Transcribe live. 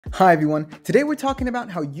Hi everyone, today we're talking about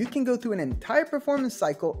how you can go through an entire performance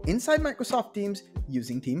cycle inside Microsoft Teams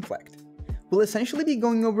using Teamflect. We'll essentially be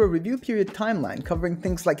going over a review period timeline covering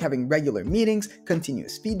things like having regular meetings,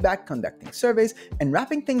 continuous feedback, conducting surveys, and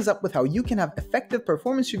wrapping things up with how you can have effective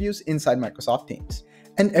performance reviews inside Microsoft Teams.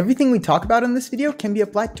 And everything we talk about in this video can be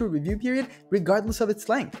applied to a review period regardless of its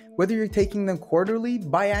length, whether you're taking them quarterly,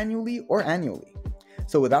 biannually, or annually.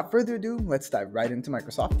 So without further ado, let's dive right into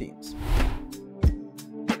Microsoft Teams.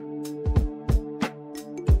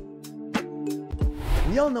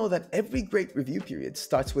 We all know that every great review period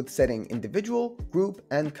starts with setting individual, group,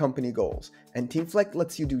 and company goals, and Teamflect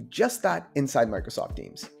lets you do just that inside Microsoft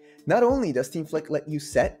Teams. Not only does Teamflect let you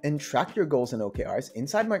set and track your goals and OKRs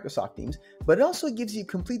inside Microsoft Teams, but it also gives you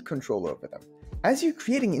complete control over them. As you're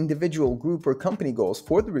creating individual, group, or company goals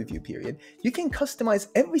for the review period, you can customize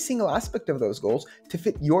every single aspect of those goals to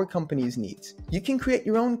fit your company's needs. You can create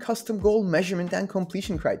your own custom goal measurement and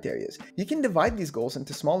completion criteria. You can divide these goals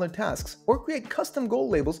into smaller tasks or create custom goal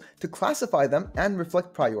labels to classify them and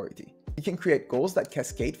reflect priority. You can create goals that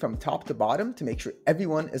cascade from top to bottom to make sure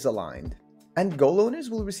everyone is aligned. And goal owners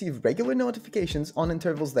will receive regular notifications on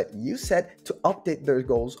intervals that you set to update their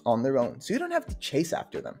goals on their own, so you don't have to chase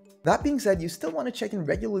after them. That being said, you still want to check in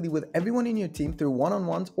regularly with everyone in your team through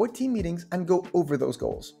one-on-ones or team meetings and go over those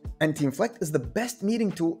goals. And Teamflect is the best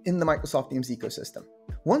meeting tool in the Microsoft Teams ecosystem.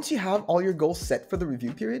 Once you have all your goals set for the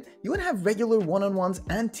review period, you want to have regular one-on-ones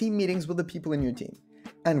and team meetings with the people in your team.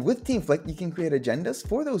 And with Teamflect, you can create agendas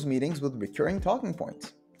for those meetings with recurring talking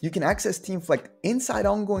points. You can access Teamflect inside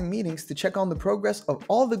ongoing meetings to check on the progress of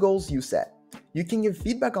all the goals you set. You can give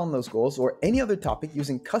feedback on those goals or any other topic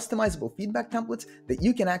using customizable feedback templates that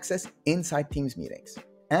you can access inside Teams meetings.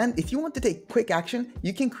 And if you want to take quick action,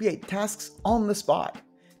 you can create tasks on the spot.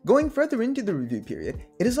 Going further into the review period,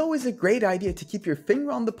 it is always a great idea to keep your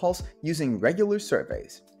finger on the pulse using regular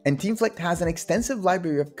surveys. And Teamflect has an extensive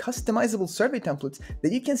library of customizable survey templates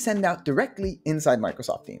that you can send out directly inside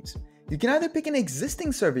Microsoft Teams. You can either pick an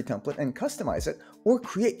existing survey template and customize it, or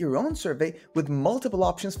create your own survey with multiple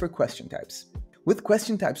options for question types. With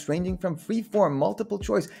question types ranging from free-form, multiple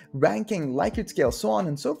choice, ranking, Likert scale, so on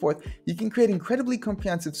and so forth, you can create incredibly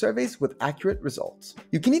comprehensive surveys with accurate results.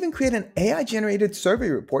 You can even create an AI-generated survey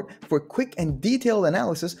report for quick and detailed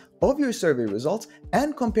analysis of your survey results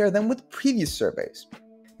and compare them with previous surveys.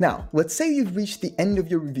 Now, let's say you've reached the end of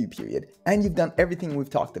your review period and you've done everything we've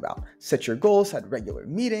talked about. Set your goals, had regular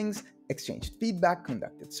meetings, exchanged feedback,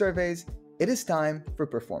 conducted surveys. It is time for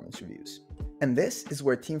performance reviews. And this is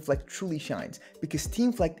where Teamflect truly shines, because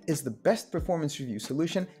Teamflect is the best performance review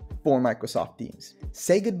solution for Microsoft Teams.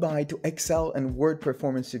 Say goodbye to Excel and Word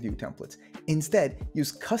performance review templates. Instead,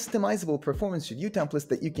 use customizable performance review templates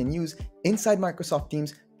that you can use inside Microsoft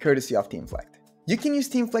Teams, courtesy of Teamflect. You can use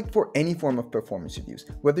Teamflect for any form of performance reviews,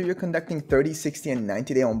 whether you're conducting 30, 60, and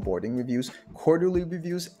 90-day onboarding reviews, quarterly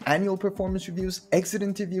reviews, annual performance reviews, exit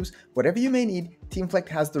interviews, whatever you may need, Teamflect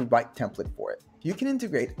has the right template for it. You can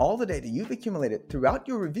integrate all the data you've accumulated throughout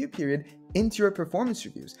your review period into your performance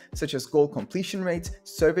reviews, such as goal completion rates,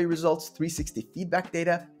 survey results, 360 feedback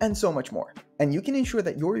data, and so much more. And you can ensure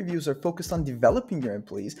that your reviews are focused on developing your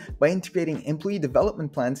employees by integrating employee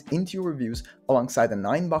development plans into your reviews alongside a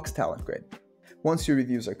 9-box talent grid. Once your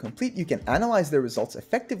reviews are complete, you can analyze their results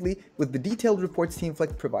effectively with the detailed reports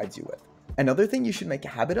Teamflect provides you with. Another thing you should make a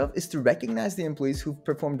habit of is to recognize the employees who've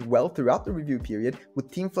performed well throughout the review period with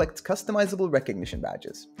Teamflect's customizable recognition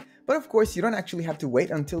badges. But of course, you don't actually have to wait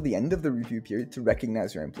until the end of the review period to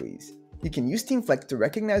recognize your employees. You can use Teamflect to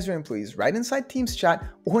recognize your employees right inside Teams chat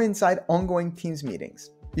or inside ongoing Teams meetings.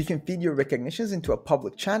 You can feed your recognitions into a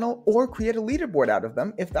public channel or create a leaderboard out of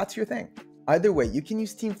them if that's your thing. Either way, you can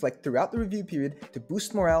use Teamflect throughout the review period to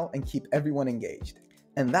boost morale and keep everyone engaged.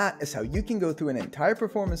 And that is how you can go through an entire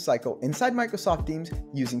performance cycle inside Microsoft Teams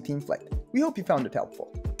using Teamflect. We hope you found it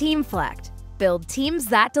helpful. Teamflect. Build teams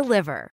that deliver.